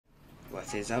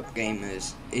What is up,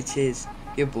 gamers? It is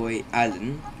your boy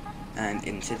Alan, and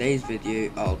in today's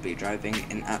video I'll be driving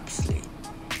an Apsley.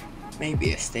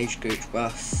 Maybe a stagecoach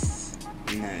bus?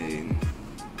 No,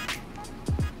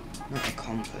 not a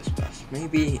compass bus.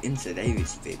 Maybe in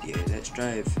today's video let's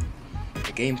drive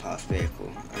a Gamepass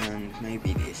vehicle, and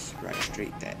maybe this right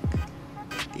street deck.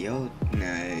 The old?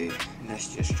 No,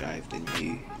 let's just drive the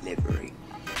new livery.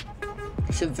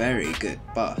 It's a very good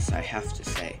bus, I have to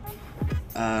say.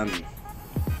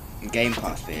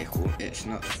 Gamepass vehicle, it's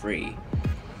not free.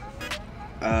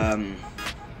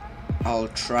 I'll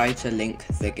try to link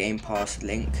the Gamepass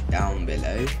link down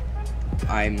below.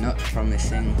 I'm not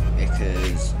promising,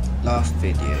 because last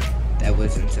video there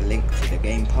wasn't a link to the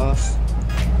Gamepass.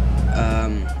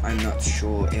 I'm not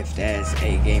sure if there's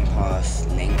a Gamepass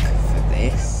link for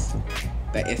this,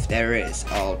 but if there is,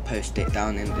 I'll post it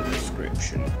down in the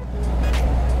description.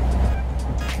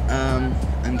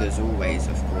 And as always,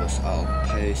 of course, I'll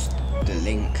post the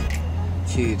link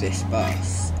to this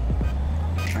bus,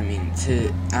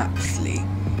 to Apsley,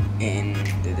 in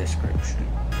the description.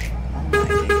 Oh my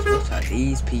days, what are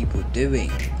these people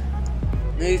doing?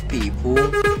 Move,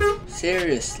 people,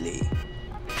 seriously.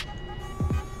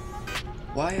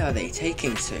 Why are they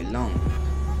taking so long?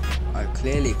 I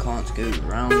clearly can't go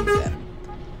around them.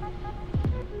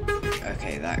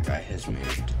 Okay, that guy has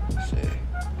moved, so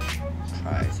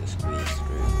try to squeeze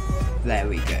through. There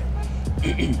we go.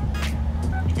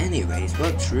 Anyways,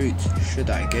 what route should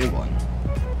I go on?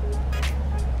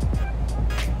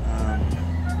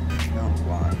 Not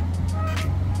one.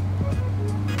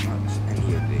 Not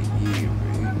any of the U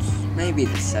routes. Maybe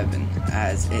the 7,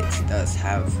 as it does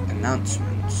have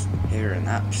announcements here in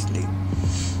Apsley.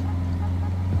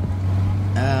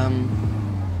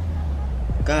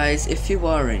 Guys, if you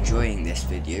are enjoying this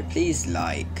video, please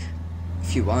like.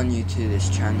 If you are new to this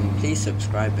channel, please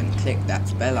subscribe and click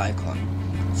that bell icon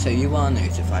so you are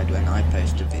notified when I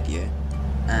post a video.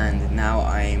 And now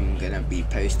I'm gonna be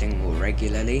posting more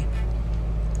regularly,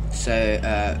 so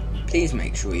please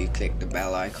make sure you click the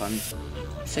bell icon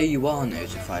so you are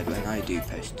notified when I do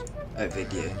post a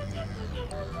video.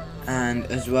 And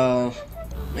as well,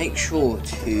 make sure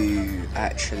to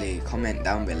actually comment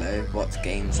down below what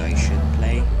games I should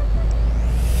play.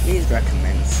 Please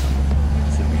recommend some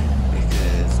to me,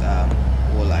 because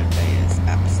all I play is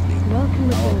Apsley.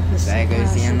 Oh, there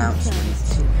goes the announcement.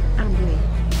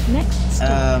 Next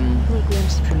stop, Pilgrim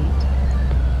Street.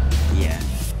 Yeah.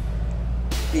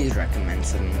 Please recommend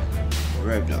some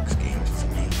Roblox games to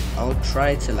me. I'll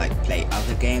try to play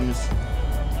other games,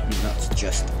 not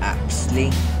just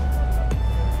Apsley.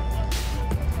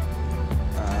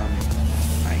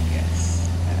 I guess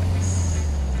that's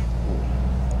all.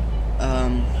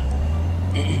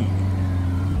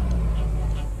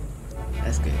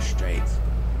 Let's go straight,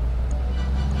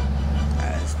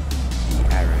 as the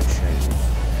arrow shows.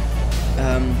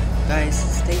 Guys,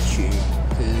 stay tuned,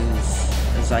 because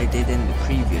as I did in the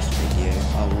previous video,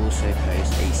 I'll also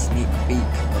post a sneak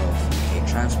peek of UK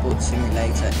Transport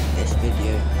Simulator in this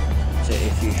video. So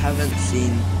if you haven't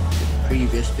seen the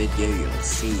previous video, you'll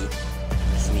see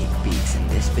the sneak peeks in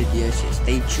this video, so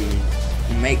stay tuned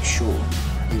and make sure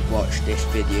you watch this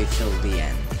video till the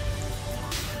end.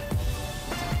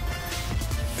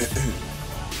 Let's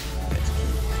keep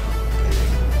going.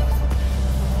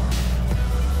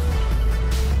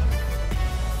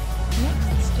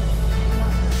 Next stop,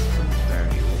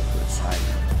 Very awkward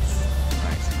silence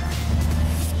right now.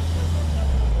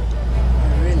 I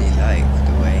really like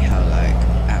the way how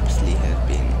Apsley has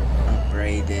been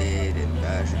upgraded in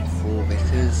version 4,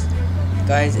 because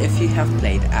guys, if you have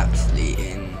played Apsley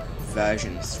in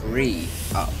version 3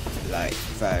 up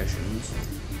versions,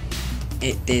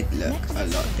 it did look a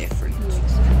lot different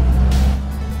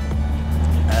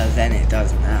than it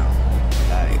does now.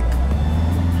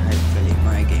 Hopefully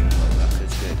my game will look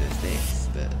as good as this,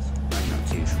 but I'm not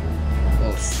too sure.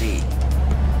 We'll see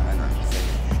when I'm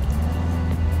finished.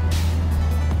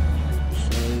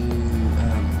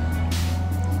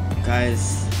 So,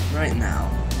 guys, right now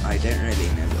I don't really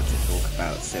know what to talk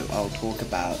about, so I'll talk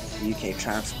about UK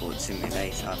Transport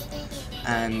Simulator.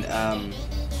 And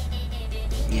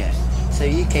yeah, so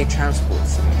UK Transport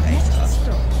Simulator,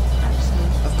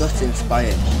 I've got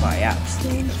inspired by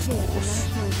Apsley, of course,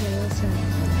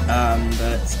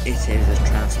 but it is a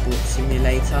transport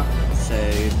simulator, so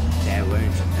there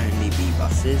won't only be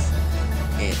buses.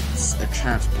 It's a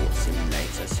transport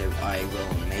simulator, so I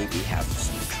will maybe have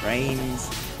some trains,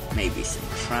 maybe some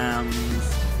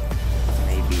trams,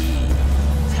 maybe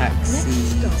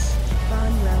taxis.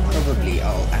 Probably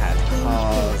I'll add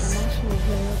cars,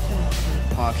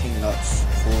 parking lots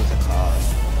for the cars,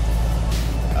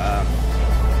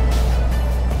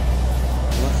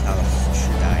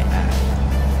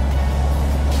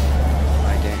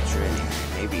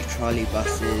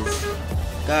 buses.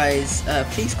 Guys,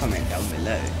 please comment down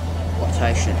below what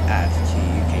I should add to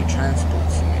UK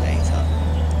Transport Simulator.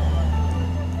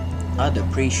 I'd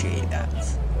appreciate that.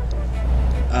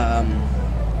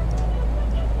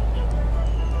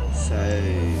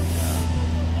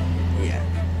 Yeah.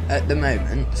 At the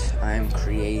moment, I'm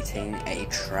creating a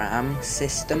tram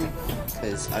system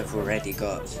because I've already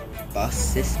got bus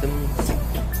systems.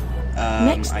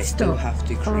 I still have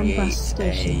to create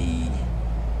a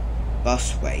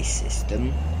busway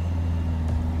system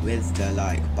with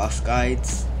the bus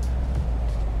guides,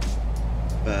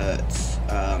 but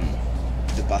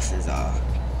the buses are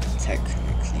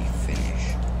technically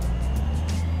finished.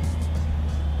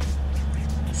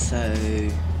 So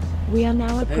we are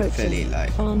now hopefully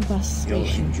approaching on bus you'll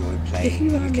station. enjoy If playing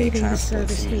you are UK leaving the Transport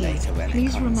service Simulator here, when it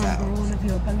please comes remember out. all of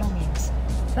your belongings.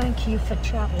 Thank you for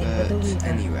travelling with But Arriva.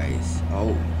 anyways,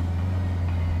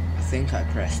 I think I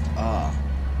pressed R.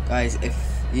 Guys, if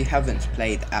you haven't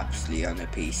played Apsley on a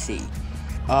PC,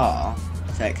 R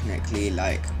technically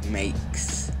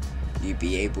makes you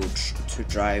be able to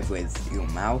drive with your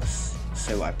mouse,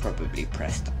 so I probably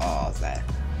pressed R there.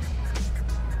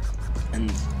 And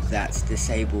that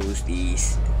disables the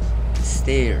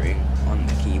steering on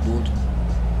the keyboard,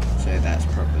 so that's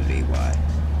probably why.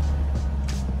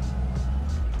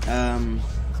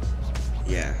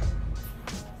 Yeah.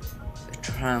 The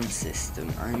tram system,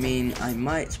 I mean, I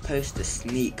might post a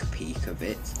sneak peek of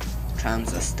it.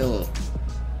 Trams are still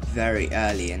very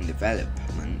early in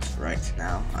development right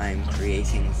now. I'm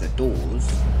creating the doors,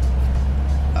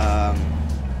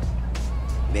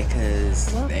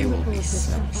 because they will be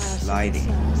some sliding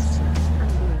doors.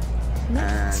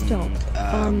 Next stop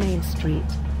on Main Street.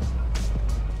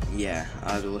 Yeah,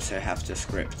 I'd also have to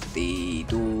script the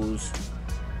doors.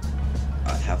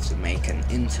 I'd have to make an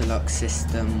interlock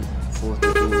system for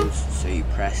the doors, so you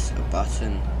press a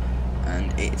button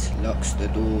and it locks the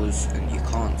doors and you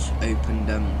can't open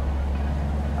them.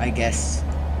 I guess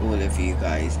all of you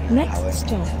guys know how an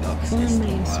interlock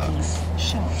system works.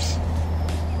 Shops.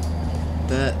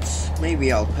 But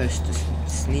maybe I'll post a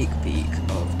sneak peek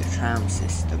of the tram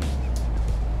system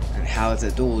and how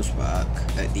the doors work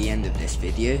at the end of this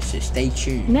video, so stay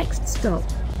tuned. Next stop,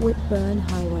 Whitburn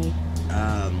Highway.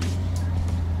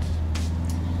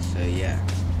 So yeah.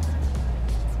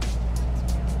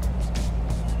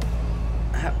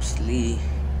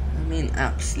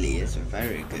 Apsley is a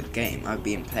very good game. I've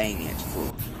been playing it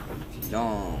for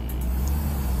long.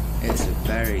 It's a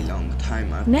very long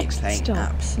time I've been playing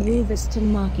Apsley. Next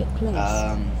Marketplace.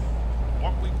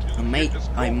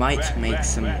 I might make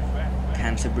some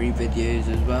Canterbury videos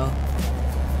as well,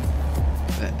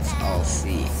 but I'll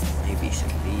see. Maybe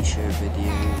some leisure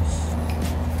videos.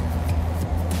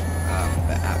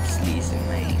 But Apsley's the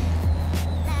main.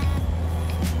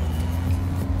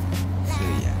 So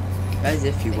yeah, guys,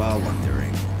 if you are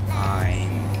wondering,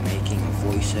 I'm making a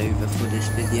voiceover for this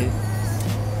video.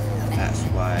 That's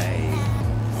why,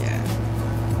 yeah.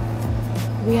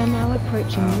 We are now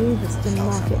approaching Wolverston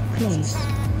Marketplace.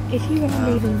 If you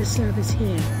are leaving the service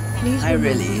here, please I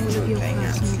really remember all of enjoy your playing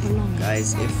personal Apsley. belongings.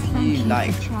 Guys, if Thank you for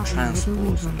like travelling transport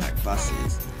with and Arriva. like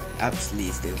buses,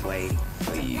 Apsley's the way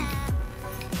for you.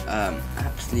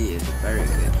 Apsley is a very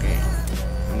good game.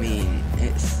 I mean,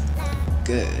 it's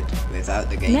good without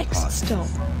the game Next passes. stop,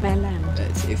 Bell End.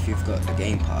 But if you've got the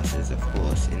game passes, of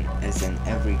course, as in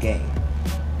every game,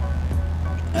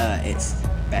 it's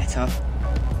better.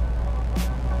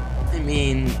 I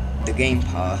mean, the game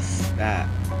passes that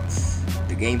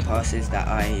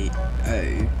I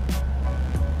owe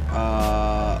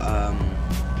are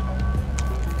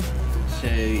so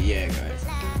yeah, guys,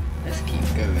 let's keep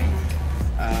going.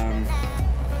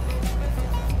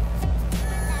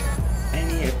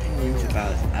 Any opinions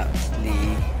about Apsley?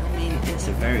 I mean, it's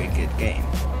a very good game.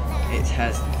 It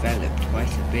has developed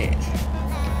quite a bit.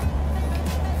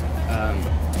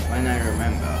 When I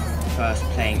remember first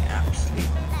playing Apsley,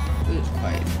 it was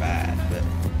quite bad, but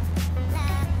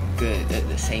good at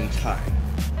the same time.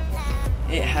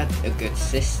 It had a good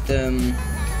system.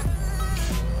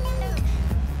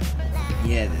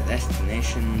 Yeah, the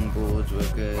destination boards were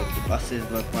good, the buses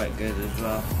were quite good as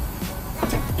well.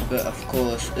 But of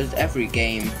course, as every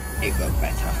game, it got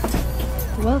better.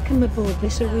 Welcome aboard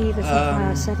this Arriva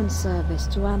Sapphire 7 service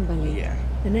to Amberley. Yeah.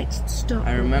 The next stop.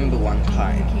 I remember will be one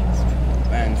time King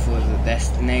Street. when for the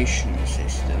destination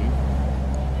system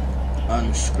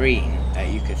on screen that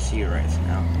you could see right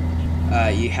now,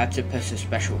 you had to put a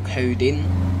special code in,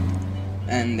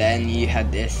 and then you had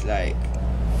this GUI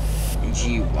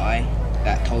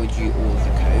that told you all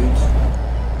the codes,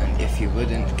 and if you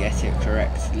wouldn't get it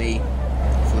correctly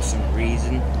for some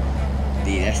reason,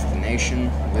 the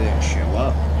destination wouldn't show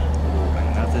up, or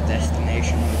another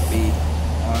destination would be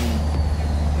on.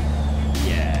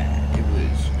 Yeah, it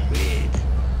was weird.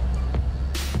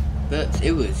 But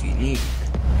it was unique,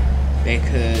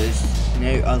 because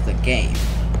no other game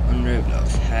on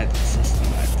Roblox had a system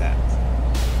like that.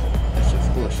 But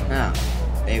of course now,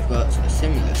 they've got a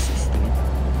similar system,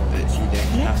 but you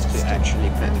don't have to actually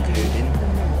put the code in,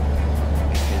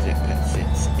 because it puts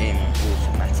it in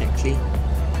automatically.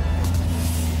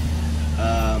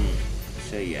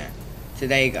 So yeah,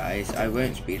 today guys, I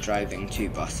won't be driving 2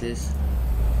 buses.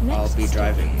 I'll be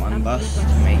driving 1 bus to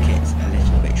make it a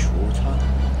little bit shorter.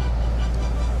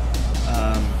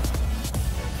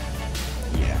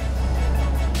 Yeah,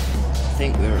 I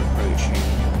think we're approaching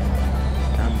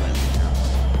Amberley now,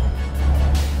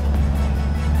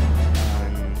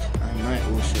 and I might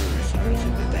also return to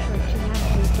the depot.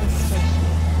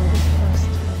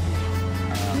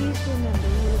 Please remember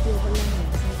all of your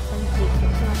belongings and thank you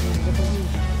for traveling with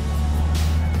Arriva.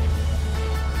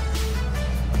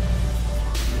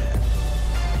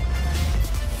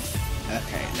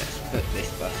 Okay, let's put this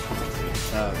bus in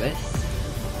service.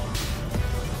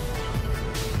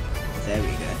 There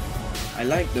we go. I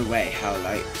like the way how,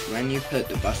 like, when you put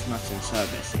the bus nut in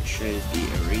service, it shows the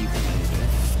Arriva logo.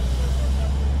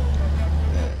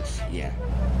 But yeah.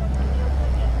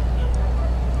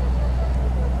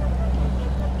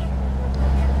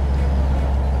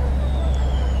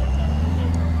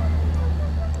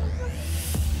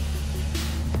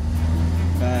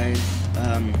 Guys,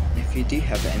 if you do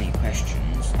have any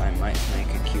questions, I might make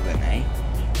a Q&A.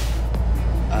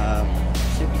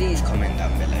 So please comment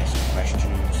down below some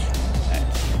questions that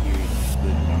you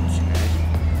would want to know.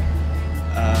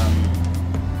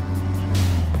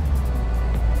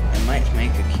 I might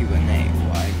make a Q&A,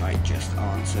 or I might just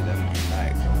answer them in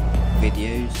like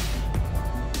videos.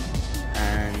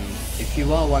 And if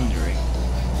you are wondering,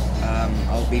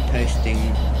 I'll be posting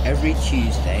every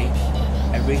Tuesday,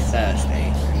 every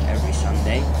Thursday, and every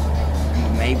Sunday,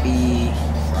 and maybe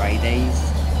Fridays.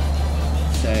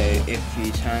 So if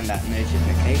you turn that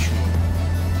notification,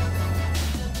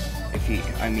 oh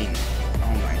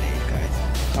my days guys,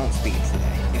 can't speak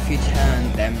today. If you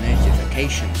turn them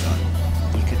notifications on,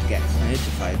 you could get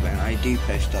notified when I do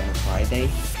post on a Friday.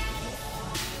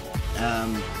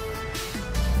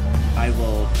 I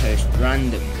will post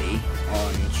randomly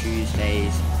on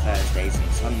Tuesdays, Thursdays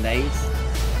and Sundays.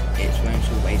 It won't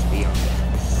always be on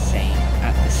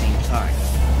at the same time.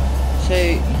 So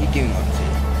you do want to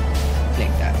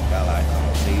click that bell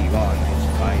icon so you are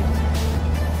notified.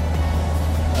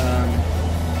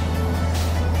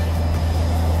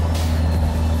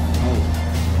 Oh,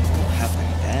 what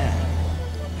happened there?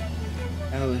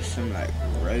 There was some like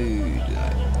road,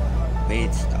 like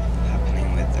weird stuff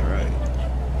happening with the road.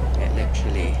 It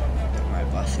literally put my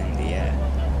bus in the air.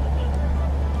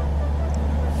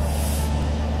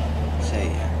 So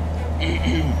yeah.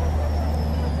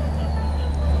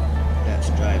 Let's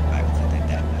drive back to the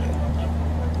depot.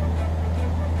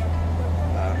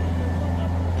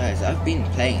 Guys, I've been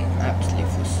playing Apsley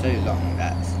for so long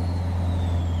that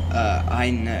I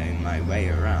know my way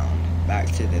around back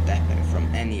to the depot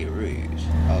from any route.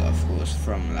 Oh, of course,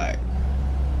 from like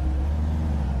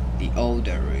the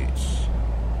older routes.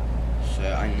 So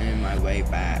I know my way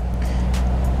back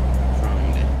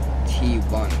from the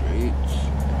T1 route.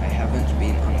 I haven't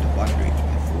been on the 1 route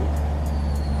before.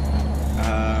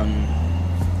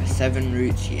 The 7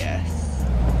 routes, yes.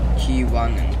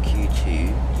 Q1 and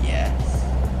Q2, yes.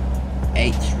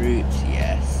 8 routes,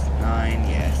 yes. 9,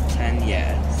 yes. 10,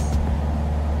 yes.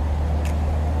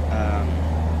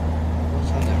 What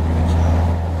other routes are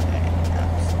there in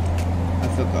Apsley? I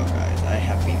forgot, guys. I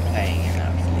have been playing in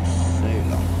Apsley so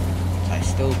long, but I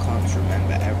still can't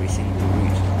remember every single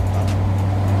route number.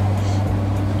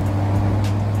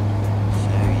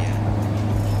 So yeah.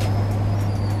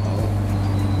 Oh,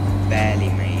 barely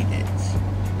made it.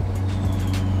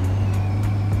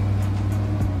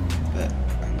 But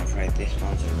I'm afraid this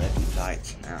one's a red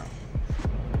light now.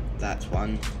 That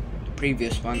one. The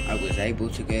previous one I was able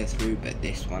to go through, but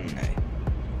this one no.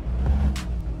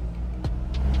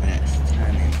 Let's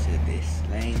turn into this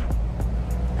lane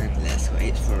and let's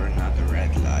wait for another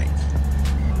red light.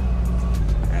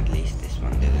 At least this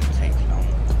one didn't take long.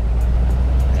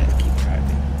 Let's keep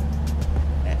driving.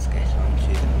 Let's get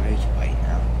onto the motorway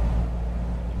now,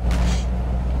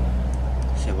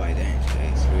 so I don't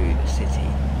go through the city.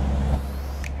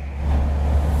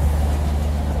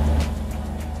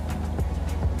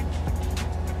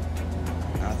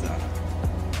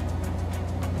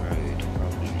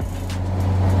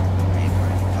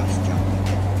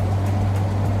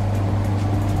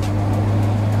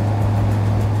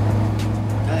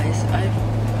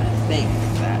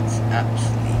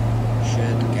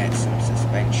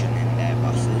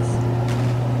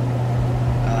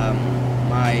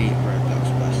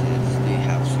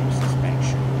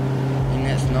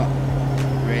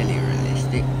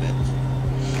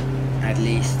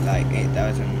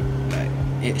 doesn't, like,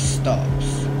 it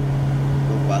stops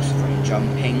your bus from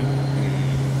jumping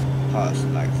in parts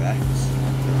like that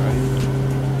on the road.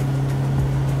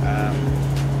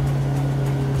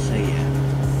 So yeah.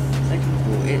 Second of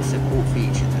all, it's a cool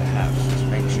feature to have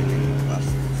suspension in your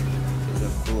buses. Because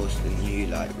of course the new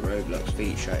like Roblox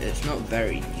feature, it's not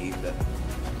very new but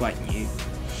quite new.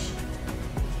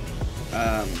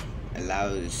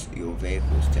 Allows your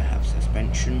vehicles to have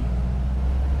suspension.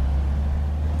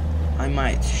 I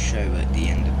might show at the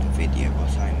end of the video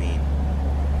what I mean.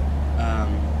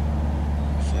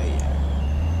 So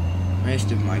yeah,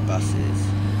 most of my buses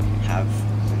have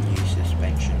the new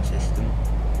suspension system,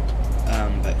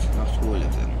 but not all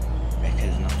of them,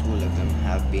 because not all of them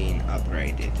have been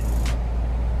upgraded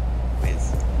with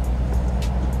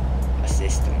a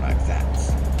system like that.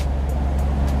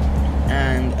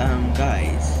 And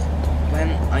guys, when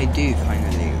I do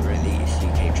finally release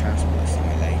UK Transport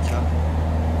Simulator,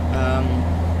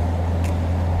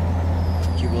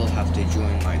 you will have to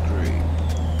join my group,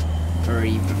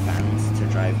 Arriva fans, to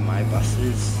drive my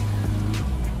buses.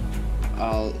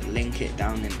 I'll link it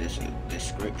down in this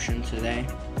description today.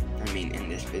 In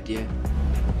this video.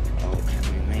 Oh, can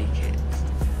we make it?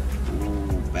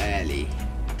 Ooh, barely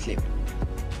clip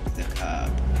the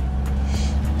curb.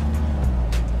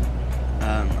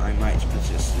 I might put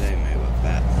a slow-mo of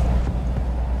that.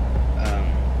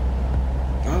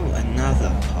 Oh,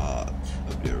 another part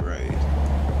of the road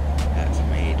that's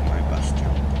made my bus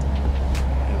jump.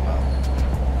 Oh well,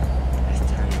 let's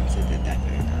turn into the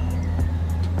depot now.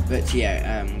 But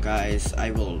yeah, guys,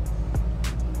 I will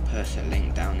put a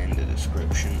link down in the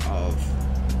description of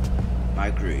my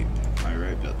group, my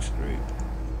Roblox group.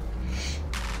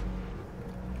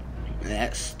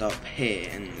 Let's stop here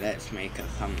and let's make a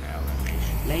thumbnail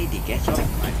image. Lady, get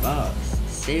off my bus.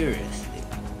 Seriously.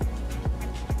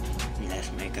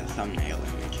 Let's make a thumbnail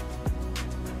image.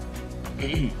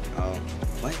 Oh,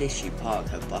 why did she park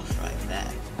her bus right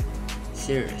there?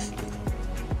 Seriously.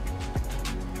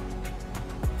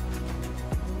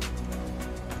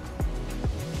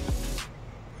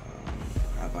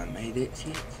 Have I made it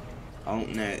yet? Oh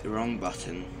no, the wrong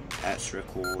button. That's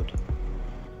record.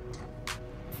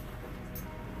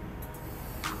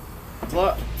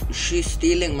 What? She's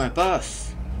stealing my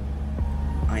bus.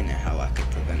 I know how I could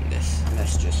prevent this.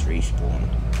 Let's just respawn.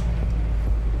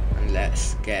 And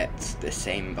let's get the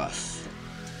same bus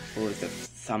for the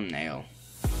thumbnail.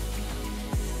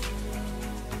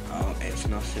 Oh, it's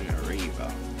not in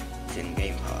Arriva. It's in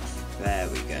Gamepass. There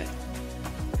we go.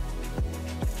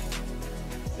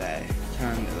 There.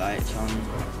 Turn the lights on.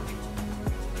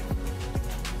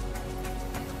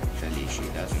 Hopefully she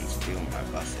doesn't steal my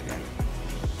bus again.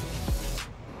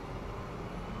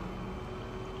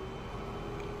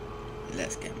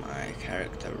 Let's get my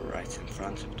character right in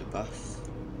front of the bus.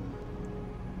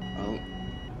 Oh,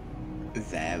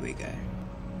 there we go.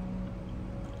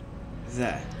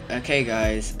 There. Okay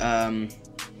guys,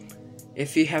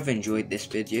 if you have enjoyed this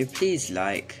video, please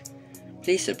like,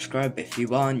 please subscribe if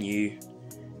you are new,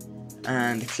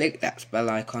 and click that bell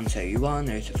icon so you are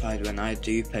notified when I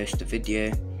do post a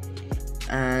video.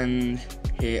 And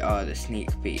here are the sneak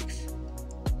peeks.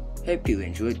 Hope you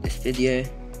enjoyed this video.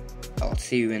 I'll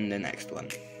see you in the next one.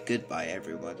 Goodbye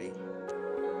everybody.